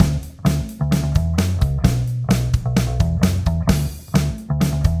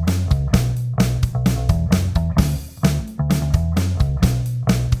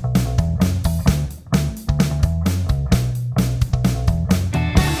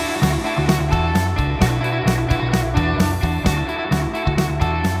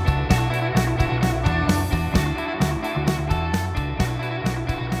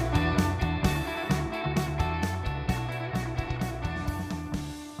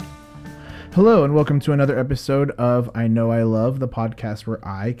Hello, and welcome to another episode of I Know I Love, the podcast where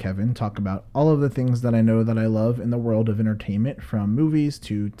I, Kevin, talk about all of the things that I know that I love in the world of entertainment, from movies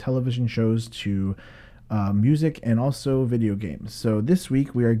to television shows to music and also video games. So this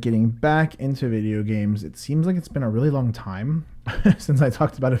week we are getting back into video games. It seems like it's been a really long time since I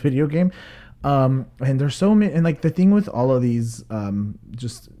talked about a video game. And there's so many, and like the thing with all of these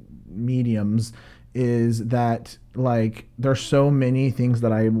just mediums is that like there's so many things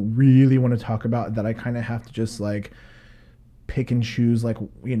that I really want to talk about that I kind of have to just like pick and choose, like,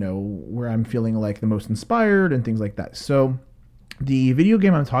 you know, where I'm feeling like the most inspired and things like that. So the video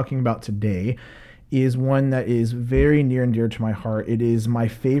game I'm talking about today is one that is very near and dear to my heart. It is my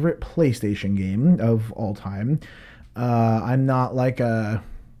favorite PlayStation game of all time. I'm not like a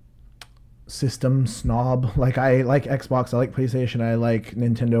system snob. Like, I like Xbox, I like PlayStation, I like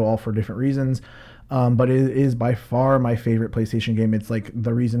Nintendo, all for different reasons. But it is by far my favorite PlayStation game. It's like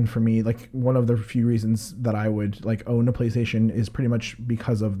the reason for me, like one of the few reasons that I would like own a PlayStation is pretty much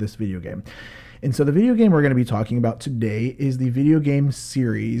because of this video game. And so the video game we're going to be talking about today is the video game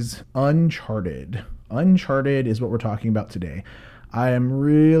series Uncharted. Uncharted is what we're talking about today. I am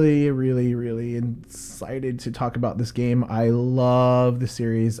really, really, really excited to talk about this game. I love the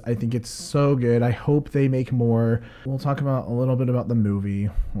series. I think it's so good. I hope they make more. We'll talk about a little bit about the movie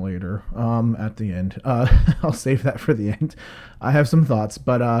later at the end. I'll save that for the end. I have some thoughts,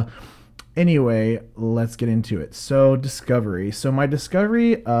 but anyway, let's get into it. So discovery. So my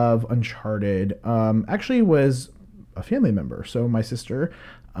discovery of Uncharted actually was a family member. So my sister,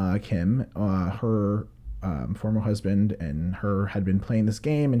 Kim, her former husband and her had been playing this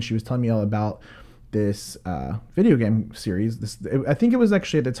game, and she was telling me all about this video game series. I think it was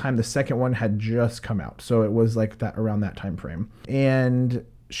actually at the time the second one had just come out, so it was like that around that time frame. And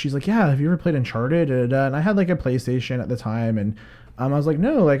she's like, "Yeah, have you ever played Uncharted?" And I had like a PlayStation at the time, and I was like,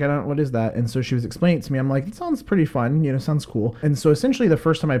 "No, like I don't. What is that?" And so she was explaining it to me. I'm like, "It sounds pretty fun, you know, sounds cool." And so essentially, the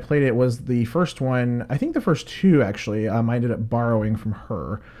first time I played it was the first one. I think the first two actually. I ended up borrowing from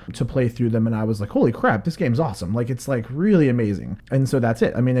her to play through them, and I was like, "Holy crap, this game's awesome! Like it's like really amazing." And so that's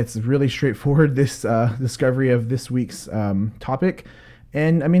it. I mean, it's really straightforward. This discovery of this week's topic.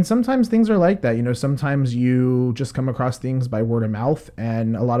 And I mean, sometimes things are like that, you know, sometimes you just come across things by word of mouth,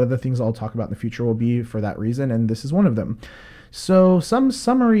 and a lot of the things I'll talk about in the future will be for that reason, and this is one of them. So some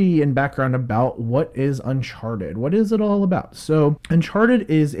summary and background about what is Uncharted. What is it all about? So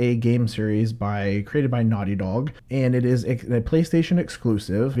Uncharted is a game series created by Naughty Dog, and it is a PlayStation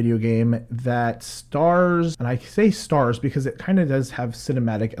exclusive video game that stars, and I say stars because it kind of does have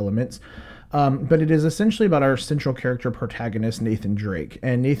cinematic elements, but it is essentially about our central character protagonist, Nathan Drake.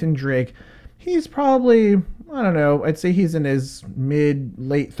 And Nathan Drake, he's probably, I don't know, I'd say he's in his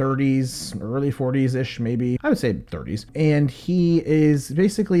late 30s, early 40s-ish, maybe. I would say 30s. And he is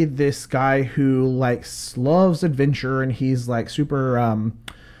basically this guy who loves adventure, and he's like super,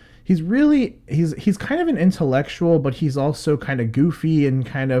 he's kind of an intellectual, but he's also kind of goofy and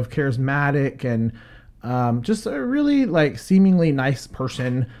kind of charismatic, and just a really like seemingly nice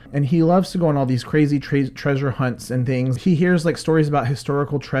person. And he loves to go on all these crazy treasure hunts and things. He hears like stories about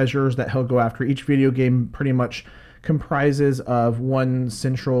historical treasures that he'll go after. Each video game pretty much comprises of one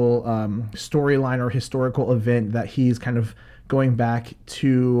central storyline or historical event that he's kind of going back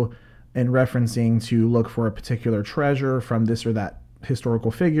to and referencing to look for a particular treasure from this or that historical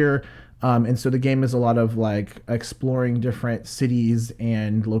figure. And so the game is a lot of like exploring different cities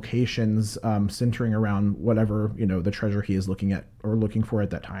and locations, centering around whatever, you know, the treasure he is looking at or looking for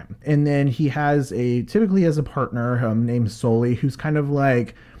at that time. And then he typically has a partner named Sully, who's kind of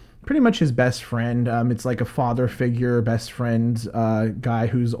like pretty much his best friend. It's like a father figure, best friend guy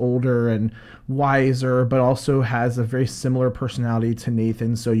who's older and wiser, but also has a very similar personality to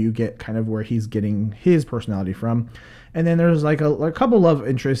Nathan. So you get kind of where he's getting his personality from. And then there's like a couple love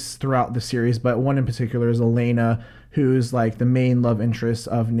interests throughout the series, but one in particular is Elena, who's like the main love interest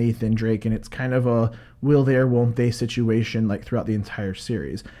of Nathan Drake. And it's kind of a will they or won't they situation like throughout the entire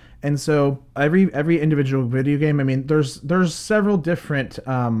series. And so every individual video game, I mean, there's several different,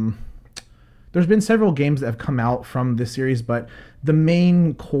 there's been several games that have come out from this series, but the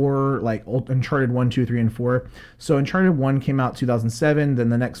main core, like Uncharted 1, 2, 3, and 4. So Uncharted 1 came out 2007, then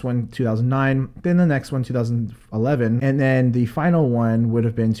the next one 2009, then the next one 2011, and then the final one would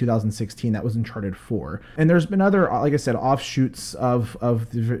have been 2016. That was Uncharted 4. And there's been other, like I said, offshoots of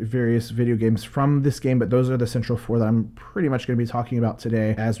the various video games from this game, but those are the central four that I'm pretty much going to be talking about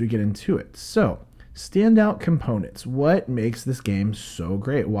today as we get into it. So standout components. What makes this game so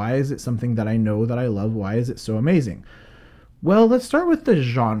great? Why is it something that I know that I love? Why is it so amazing? Well, let's start with the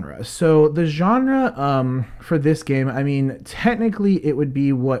genre. So the genre for this game, I mean, technically it would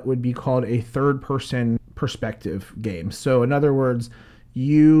be what would be called a third-person perspective game. So in other words,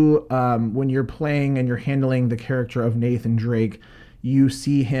 you when you're playing and you're handling the character of Nathan Drake, you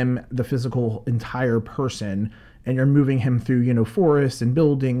see him, the physical entire person, and you're moving him through, forests and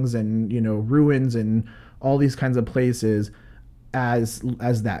buildings and, ruins and all these kinds of places as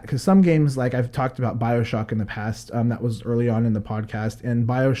that, because some games, like I've talked about BioShock in the past, that was early on in the podcast, and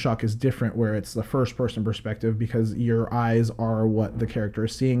BioShock is different where it's the first person perspective because your eyes are what the character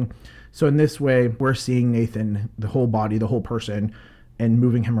is seeing. So in this way, we're seeing Nathan, the whole body, the whole person, and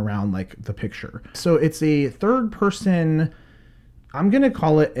moving him around like the picture. So it's a third person, I'm going to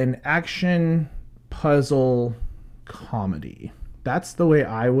call it an action puzzle comedy. That's the way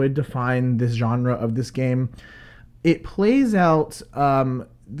I would define this genre of this game. It plays out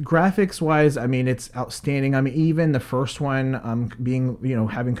graphics wise. I mean, it's outstanding. I mean, even the first one, being,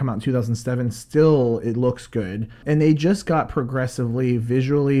 having come out in 2007, still it looks good. And they just got progressively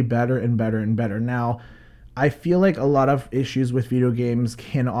visually better and better and better. Now, I feel like a lot of issues with video games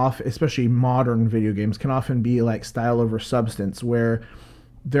especially modern video games, can often be like style over substance, where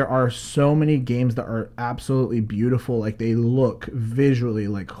there are so many games that are absolutely beautiful. Like they look visually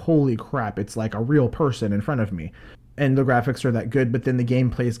like, holy crap, it's like a real person in front of me. And the graphics are that good, but then the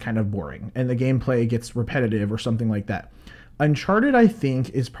gameplay is kind of boring and the gameplay gets repetitive or something like that. Uncharted, I think,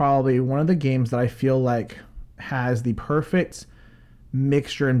 is probably one of the games that I feel like has the perfect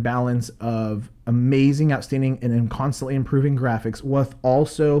mixture and balance of amazing, outstanding, and constantly improving graphics with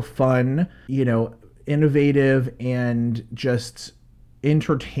also fun, innovative and just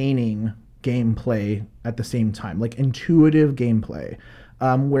entertaining gameplay at the same time, like intuitive gameplay,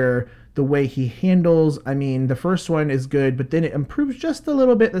 where the way he handles, I mean, the first one is good, but then it improves just a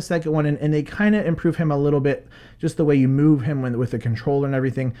little bit the second one, and they kind of improve him a little bit, just the way you move him with the controller and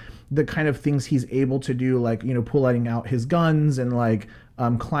everything, the kind of things he's able to do, like, pulling out his guns and like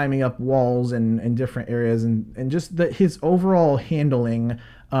climbing up walls and different areas, and just his overall handling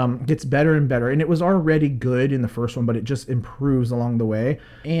gets better and better. And it was already good in the first one, but it just improves along the way.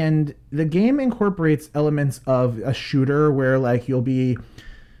 And the game incorporates elements of a shooter where like you'll be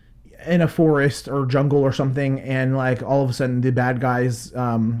in a forest or jungle or something, and like all of a sudden the bad guys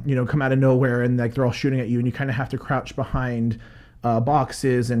come out of nowhere and like they're all shooting at you, and you kind of have to crouch behind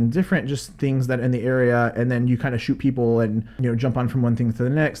boxes and different just things that in the area, and then you kind of shoot people and jump on from one thing to the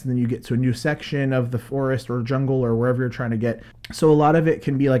next, and then you get to a new section of the forest or jungle or wherever you're trying to get. So a lot of it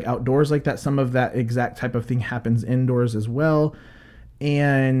can be like outdoors like that. Some of that exact type of thing happens indoors as well.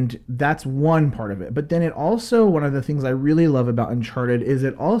 And that's one part of it. But then it also, one of the things I really love about Uncharted is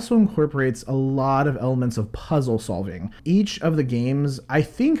it also incorporates a lot of elements of puzzle solving. Each of the games, I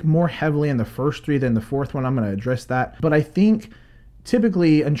think more heavily in the first three than the fourth one. I'm going to address that. But I think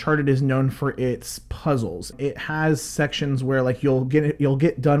typically Uncharted is known for its puzzles. It has sections where like you'll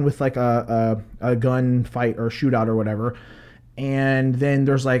get done with like a gun fight or shootout or whatever. And then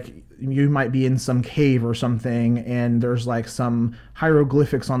there's like, you might be in some cave or something, and there's like some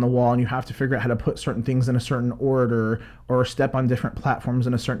hieroglyphics on the wall, and you have to figure out how to put certain things in a certain order or step on different platforms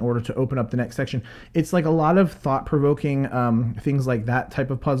in a certain order to open up the next section. It's like a lot of thought-provoking things like that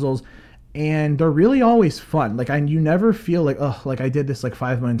type of puzzles, and they're really always fun. Like you never feel like, oh, like I did this like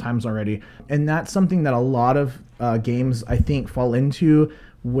 5 million times already. And that's something that a lot of games I think fall into,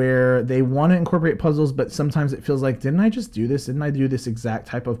 where they want to incorporate puzzles, but sometimes it feels like, didn't I just do this? Didn't I do this exact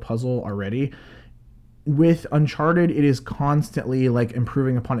type of puzzle already? With Uncharted, it is constantly like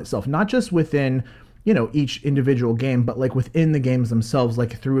improving upon itself, not just within, each individual game, but like within the games themselves,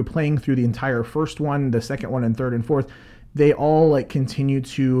 like through playing through the entire first one, the second one, and third and fourth, they all like continue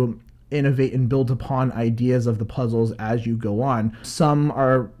to innovate and build upon ideas of the puzzles as you go on. Some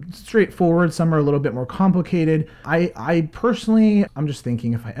are straightforward, some are a little bit more complicated. I personally, I'm just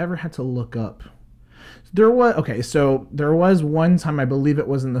thinking if I ever had to look up, there was one time, I believe it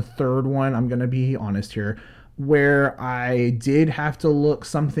was in the third one, I'm going to be honest here, where I did have to look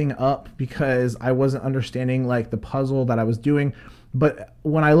something up because I wasn't understanding like the puzzle that I was doing. But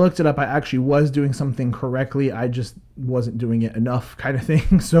when I looked it up, I actually was doing something correctly. I just wasn't doing it enough, kind of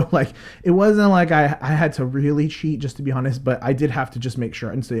thing. So like, it wasn't like I had to really cheat, just to be honest, but I did have to just make sure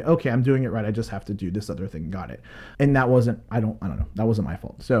and say, okay, I'm doing it right. I just have to do this other thing. Got it. And that wasn't, I don't know. That wasn't my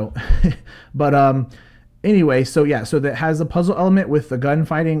fault. So, but, anyway, so yeah, so that has a puzzle element with the gun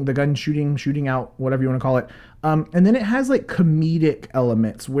fighting, the gun shooting out, whatever you want to call it. And then it has like comedic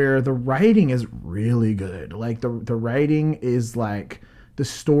elements where the writing is really good. Like the writing is like, The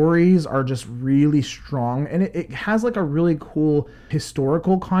stories are just really strong, and it has like a really cool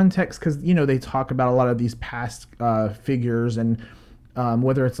historical context because, you know, they talk about a lot of these past figures, and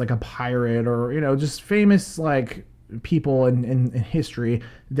whether it's like a pirate or, you know, just famous like people in history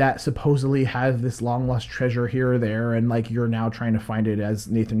that supposedly have this long lost treasure here or there, and like you're now trying to find it as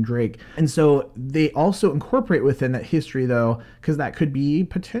Nathan Drake. And so they also incorporate within that history, though, because that could be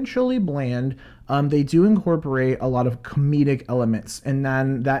potentially bland, they do incorporate a lot of comedic elements. And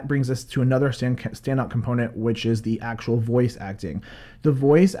then that brings us to another standout component, which is the actual voice acting. The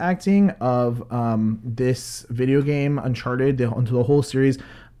voice acting of this video game, Uncharted, into the whole series,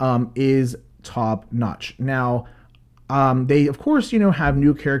 is top notch. Now, they, of course, you know, have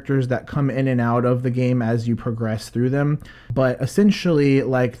new characters that come in and out of the game as you progress through them. But essentially,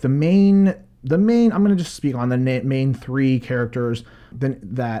 like the main, I'm going to just speak on the main three characters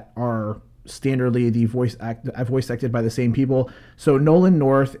that are standardly the voice acted by the same people. So Nolan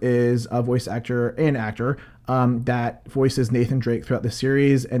North is a voice actor that voices Nathan Drake throughout the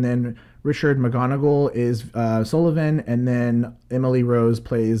series, and then Richard McGonagle is Sullivan, and then Emily Rose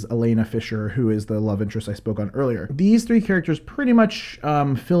plays Elena Fisher, who is the love interest I spoke on earlier. These three characters pretty much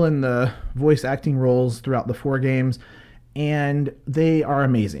fill in the voice acting roles throughout the 4 games, and they are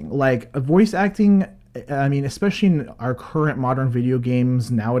amazing. Like, voice acting, I mean, especially in our current modern video games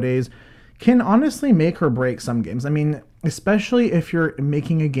nowadays, can honestly make or break some games. I mean, especially if you're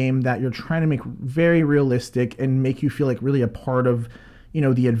making a game that you're trying to make very realistic and make you feel like really a part of, you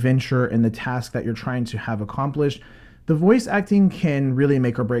know, the adventure and the task that you're trying to have accomplished. The voice acting can really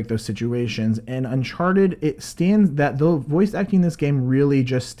make or break those situations. And Uncharted, the voice acting in this game really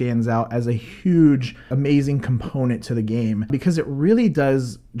just stands out as a huge, amazing component to the game, because it really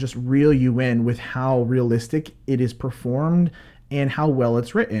does just reel you in with how realistic it is performed and how well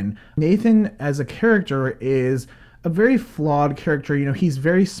it's written. Nathan as a character is a very flawed character. You know, he's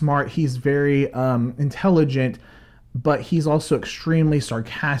very smart, he's very intelligent, but he's also extremely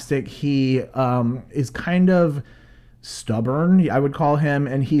sarcastic. He is kind of stubborn, I would call him,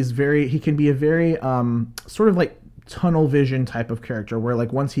 and he can be a very sort of like tunnel vision type of character, where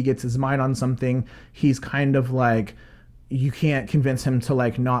like once he gets his mind on something, he's kind of like, you can't convince him to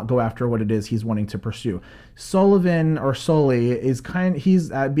like not go after what it is he's wanting to pursue. Sullivan, or Sully, is he's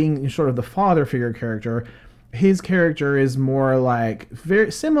being sort of the father figure character. His character is more like very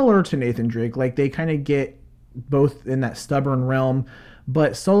similar to Nathan Drake. Like, they kind of get both in that stubborn realm,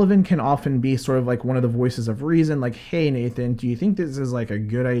 but Sullivan can often be sort of like one of the voices of reason, like, hey Nathan, do you think this is like a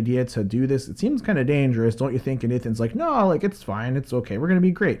good idea to do this? It seems kind of dangerous, don't you think? And Nathan's like, no, like, it's fine, it's okay, we're gonna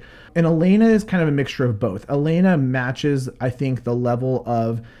be great. And Elena is kind of a mixture of both. Elena matches, I think, the level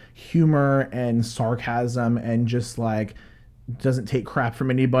of humor and sarcasm and just like doesn't take crap from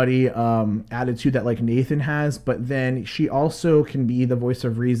anybody attitude that like Nathan has, but then she also can be the voice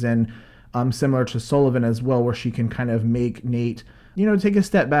of reason, similar to Sullivan as well, where she can kind of make Nate, you know, take a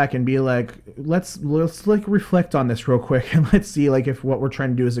step back and be like, let's like reflect on this real quick, and let's see like if what we're trying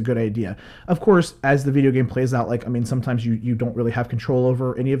to do is a good idea. Of course, as the video game plays out, like, I mean, sometimes you don't really have control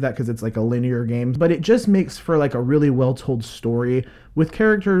over any of that because it's like a linear game, but it just makes for like a really well told story with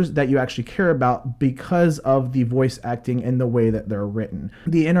characters that you actually care about because of the voice acting and the way that they're written.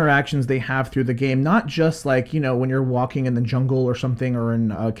 The interactions they have through the game, not just like, you know, when you're walking in the jungle or something, or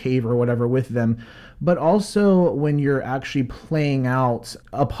in a cave or whatever with them, but also when you're actually playing out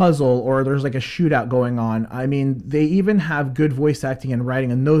a puzzle or there's like a shootout going on. I mean, they even have good voice acting and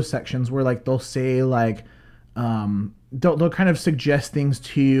writing in those sections where like they'll say like, they'll kind of suggest things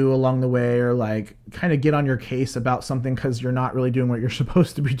to you along the way, or like kind of get on your case about something because you're not really doing what you're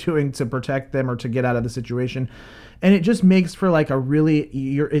supposed to be doing to protect them or to get out of the situation. And it just makes for like a really,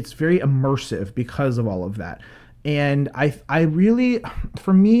 it's very immersive because of all of that. And I really,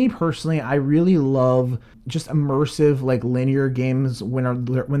 for me personally, I really love just immersive, like linear games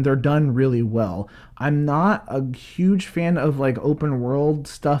when they're done really well. I'm not a huge fan of like open world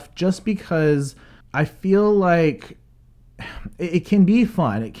stuff just because I feel like it can be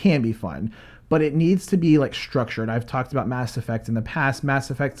fun, but it needs to be like structured. I've talked about Mass Effect in the past.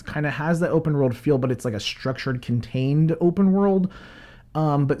 Mass Effect kind of has that open world feel, but it's like a structured, contained open world.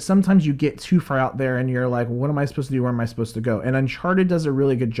 But sometimes you get too far out there and you're like, what am I supposed to do? Where am I supposed to go? And Uncharted does a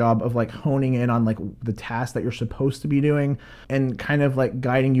really good job of like honing in on like the task that you're supposed to be doing and kind of like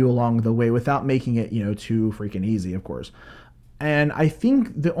guiding you along the way without making it, you know, too freaking easy, of course. And I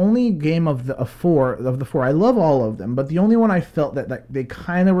think the only game of the four, I love all of them, but the only one I felt that they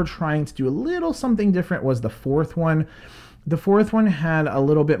kind of were trying to do a little something different was the fourth one. The fourth one had a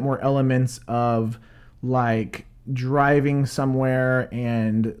little bit more elements of like driving somewhere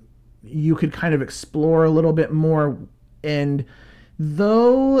and you could kind of explore a little bit more. And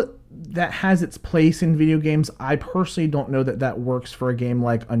though that has its place in video games, I personally don't know that that works for a game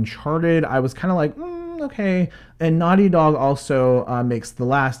like Uncharted. I was kind of like, okay. And Naughty Dog also makes The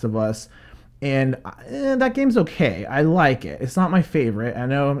Last of Us. And that game's okay. I like it. It's not my favorite. I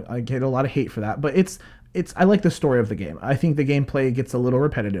know I get a lot of hate for that, but it's I like the story of the game. I think the gameplay gets a little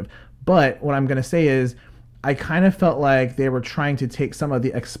repetitive. But what I'm going to say is I kind of felt like they were trying to take some of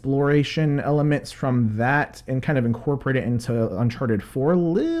the exploration elements from that and kind of incorporate it into Uncharted 4 a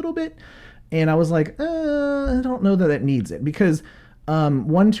little bit. And I was like, I don't know that it needs it, because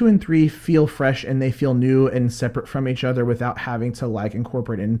 1, 2, and 3 feel fresh and they feel new and separate from each other without having to like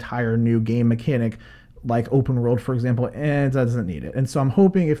incorporate an entire new game mechanic like open world, for example, and it doesn't need it. And so I'm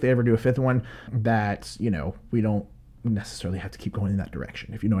hoping if they ever do a 5th one that, we don't necessarily have to keep going in that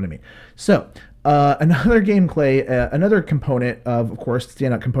direction, if you know what I mean. So another gameplay, another component of course,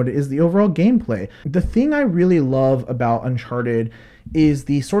 standout component is the overall gameplay. The thing I really love about Uncharted is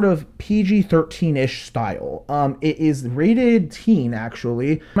the sort of PG-13-ish style. It is rated teen,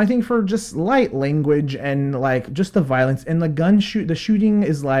 actually. I think for just light language and like just the violence and the shooting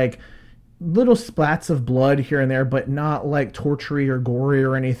is like little splats of blood here and there, but not like tortury or gory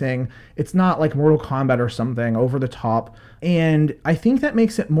or anything. It's not like Mortal Kombat or something over the top. And I think that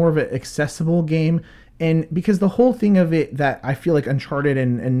makes it more of an accessible game. And because the whole thing of it that I feel like Uncharted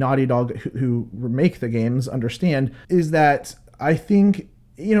and Naughty Dog, who make the games, understand is that I think,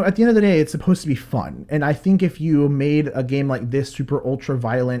 at the end of the day, it's supposed to be fun. And I think if you made a game like this super ultra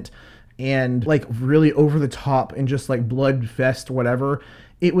violent and like really over the top and just like blood fest, whatever,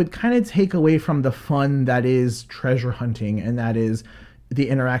 it would kind of take away from the fun that is treasure hunting and that is the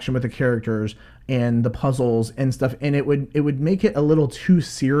interaction with the characters and the puzzles and stuff. And it would make it a little too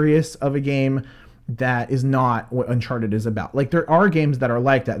serious of a game that is not what Uncharted is about. Like there are games that are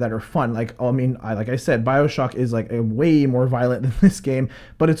like that are fun. Like, like I said, BioShock is like a way more violent than this game,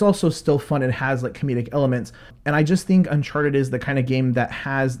 but it's also still fun and has like comedic elements. And I just think Uncharted is the kind of game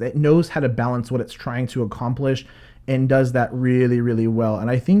that knows how to balance what it's trying to accomplish and does that really, really well. And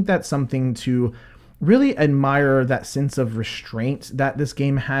I think that's something to really admire, that sense of restraint that this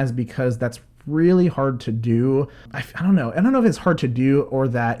game has, because that's really hard to do. I don't know. I don't know if it's hard to do or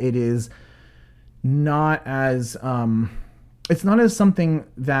that it is not as it's not as something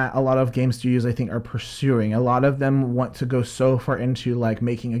that a lot of game studios I think are pursuing. A lot of them want to go so far into like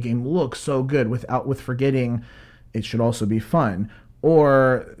making a game look so good with forgetting it should also be fun,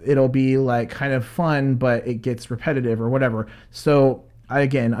 or it'll be like kind of fun but it gets repetitive or whatever. So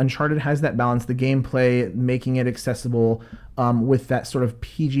again, Uncharted has that balance, the gameplay making it accessible with that sort of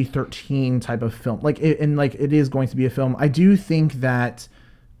PG-13 type of film. It is going to be a film. I do think that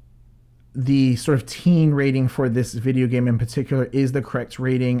the sort of teen rating for this video game in particular is the correct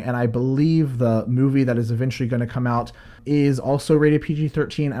rating, and I believe the movie that is eventually going to come out is also rated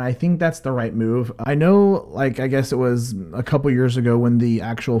PG-13, and I think that's the right move. I know, I guess it was a couple years ago when the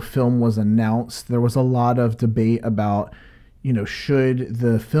actual film was announced, there was a lot of debate about, should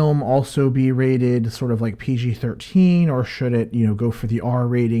the film also be rated sort of like PG-13, or should it, go for the R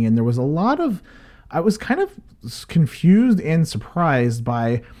rating? And there was I was kind of confused and surprised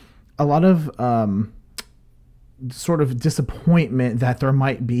by a lot of sort of disappointment that there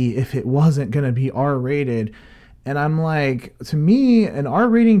might be if it wasn't going to be R-rated. And I'm like, to me, an R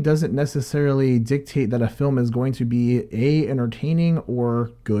rating doesn't necessarily dictate that a film is going to be entertaining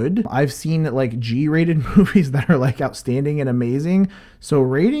or good. I've seen like G-rated movies that are like outstanding and amazing. So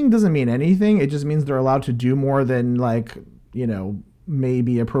rating doesn't mean anything. It just means they're allowed to do more than like,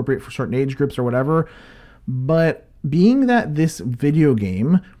 maybe appropriate for certain age groups or whatever. But being that this video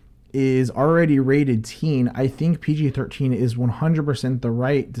game is already rated teen, I think PG-13 is 100% the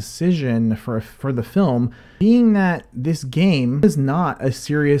right decision for the film, being that this game is not a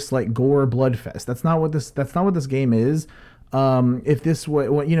serious like gore blood fest. That's not what this game is. If this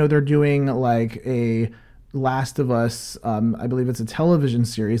they're doing like a Last of Us, I believe it's a television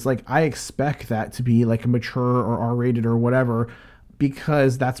series, like I expect that to be like a mature or R-rated or whatever,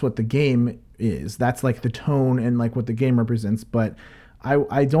 because that's what the game is. That's like the tone and like what the game represents. But I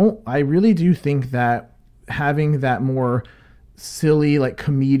really do think that having that more silly, like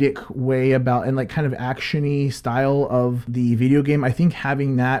comedic way about and like kind of actiony style of the video game, I think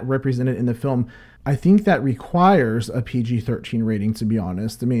having that represented in the film, I think that requires a PG-13 rating, to be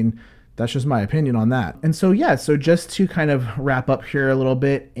honest. I mean, that's just my opinion on that. And so, so just to kind of wrap up here a little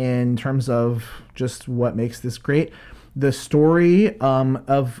bit in terms of just what makes this great, the story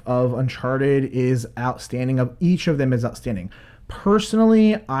of Uncharted is outstanding. Of each of them is outstanding.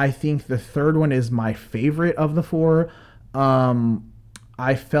 Personally, I think the third one is my favorite of the four.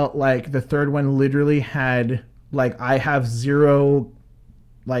 I felt like the third one literally had Like, I have zero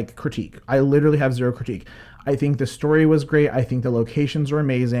like critique. I literally have zero critique. I think the story was great. I think the locations were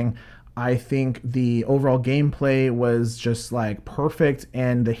amazing. I think the overall gameplay was just like perfect,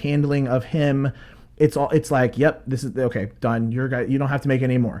 and the handling of him, it's like, yep, this is okay, done. You're guy, you don't have to make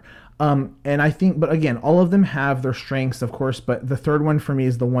any more. And I think, but again, all of them have their strengths, of course. But the third one for me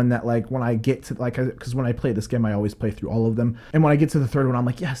is the one that, like, when I get to, like, because when I play this game, I always play through all of them. And when I get to the third one, I'm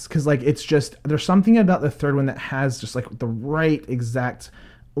like, yes, because like it's just, there's something about the third one that has just like the right exact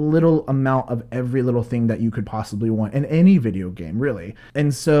little amount of every little thing that you could possibly want in any video game, really.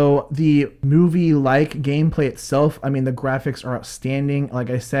 And so the movie like gameplay itself, I mean, the graphics are outstanding. Like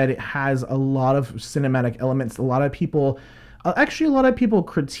I said, it has a lot of cinematic elements. A lot of people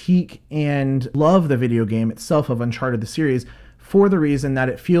critique and love the video game itself of Uncharted, the series, for the reason that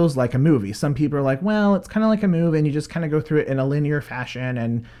it feels like a movie. Some people are like, well, it's kind of like a movie, and you just kind of go through it in a linear fashion,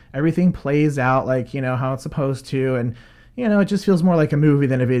 and everything plays out like, you know, how it's supposed to, and you know, it just feels more like a movie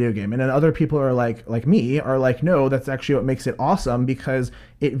than a video game. And then other people are like me, are like, no, that's actually what makes it awesome, because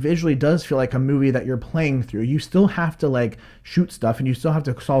it visually does feel like a movie that you're playing through. You still have to like shoot stuff, and you still have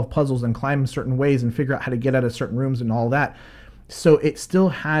to solve puzzles and climb certain ways and figure out how to get out of certain rooms and all that. So it still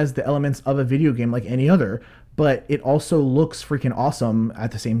has the elements of a video game like any other, but it also looks freaking awesome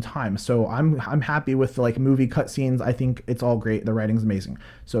at the same time. So I'm happy with the like movie cutscenes. I think it's all great. The writing's amazing.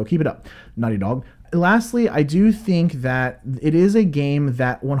 So keep it up, Naughty Dog. Lastly, I do think that it is a game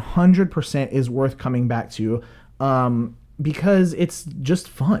that 100% is worth coming back to, because it's just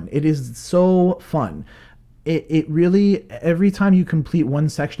fun. It is so fun. It really, every time you complete one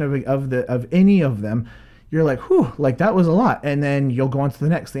section of any of them, you're like, whew, like that was a lot. And then you'll go on to the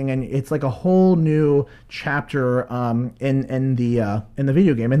next thing, and it's like a whole new chapter in the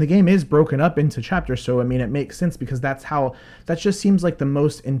video game. And the game is broken up into chapters, so I mean, it makes sense, because that just seems like the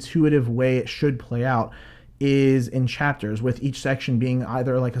most intuitive way it should play out, is in chapters, with each section being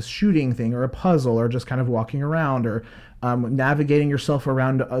either like a shooting thing or a puzzle, or just kind of walking around, or navigating yourself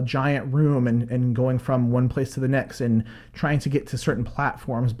around a giant room and going from one place to the next, and trying to get to certain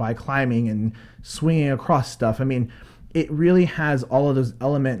platforms by climbing and swinging across stuff. I mean, it really has all of those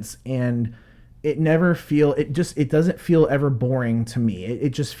elements, and it doesn't feel ever boring to me. It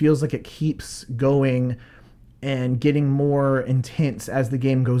just feels like it keeps going and getting more intense as the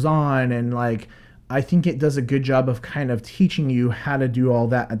game goes on. And like, I think it does a good job of kind of teaching you how to do all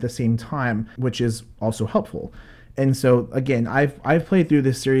that at the same time, which is also helpful. And so again, I've played through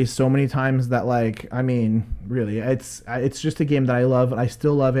this series so many times that, like, I mean, really, it's just a game that I love, and I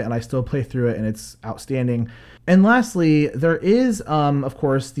still love it, and I still play through it, and it's outstanding. And lastly, there is, of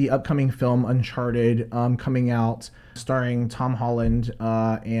course, the upcoming film Uncharted coming out, starring Tom Holland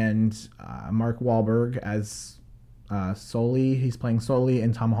and Mark Wahlberg as Sully. He's playing Sully,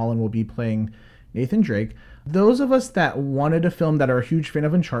 and Tom Holland will be playing Nathan Drake. Those of us that wanted a film, that are a huge fan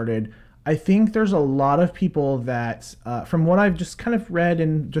of Uncharted, I think there's a lot of people that, from what I've just kind of read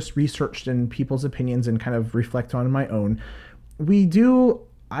and just researched and people's opinions and kind of reflect on my own,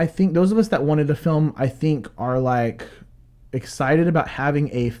 I think those of us that wanted a film, I think, are like excited about having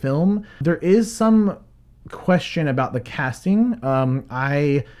a film. There is some question about the casting.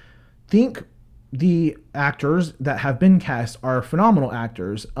 I think the actors that have been cast are phenomenal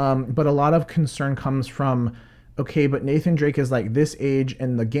actors, but a lot of concern comes from, okay, but Nathan Drake is like this age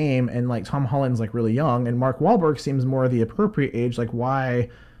in the game, and like Tom Holland's like really young, and Mark Wahlberg seems more the appropriate age. Like, why?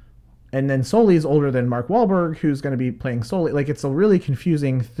 And then Sully's older than Mark Wahlberg, who's going to be playing Sully. Like, it's a really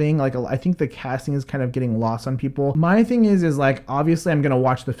confusing thing. Like, I think the casting is kind of getting lost on people. My thing is like, obviously I'm going to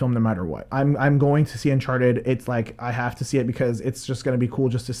watch the film no matter what. I'm going to see Uncharted. It's like, I have to see it, because it's just going to be cool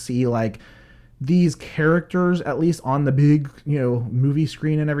just to see like these characters, at least on the big, you know, movie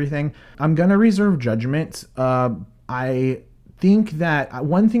screen and everything. I'm gonna reserve judgment. I think that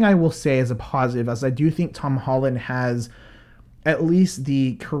one thing I will say as a positive, as I do think Tom Holland has at least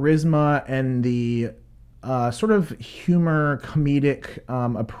the charisma and the sort of humor, comedic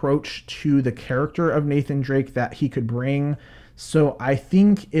approach to the character of Nathan Drake that he could bring. So I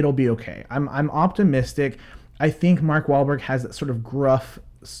think it'll be okay. I'm optimistic. I think Mark Wahlberg has that sort of gruff,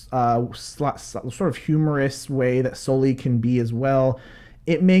 sort of humorous way that Sully can be as well.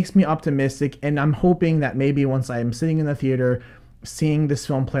 It makes me optimistic, and I'm hoping that maybe once I'm sitting in the theater seeing this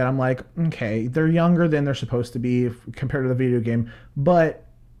film play, I'm like, okay, they're younger than they're supposed to be compared to the video game, but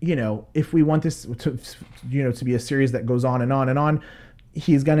you know, if we want this to, you know, to be a series that goes on and on and on,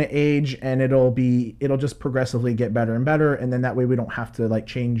 he's gonna age, and it'll just progressively get better and better, and then that way we don't have to like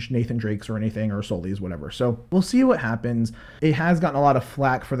change Nathan Drake's or anything, or Sully's, whatever. So we'll see what happens. It has gotten a lot of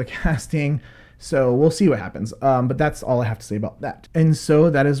flack for the casting, so we'll see what happens. But that's all I have to say about that. And so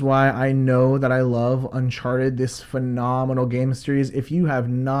that is why I know that I love Uncharted, this phenomenal game series. If you have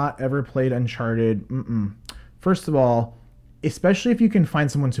not ever played Uncharted, first of all, especially if you can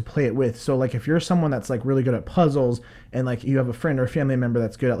find someone to play it with. So like if you're someone that's like really good at puzzles, and like you have a friend or a family member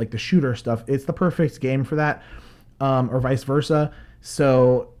that's good at like the shooter stuff, it's the perfect game for that, or vice versa.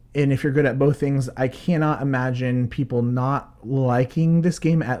 So, and if you're good at both things, I cannot imagine people not liking this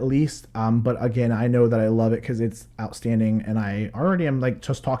game at least. But again, I know that I love it because it's outstanding, and I already am like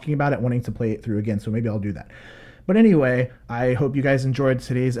just talking about it, wanting to play it through again. So maybe I'll do that. But anyway, I hope you guys enjoyed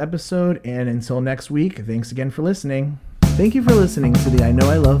today's episode, and until next week, thanks again for listening. Thank you for listening to the I Know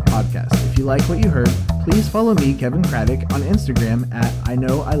I Love podcast. If you like what you heard, please follow me, Kevin Craddock, on Instagram at I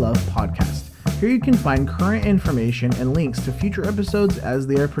Know I Love podcast. Here you can find current information and links to future episodes as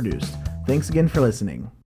they are produced. Thanks again for listening.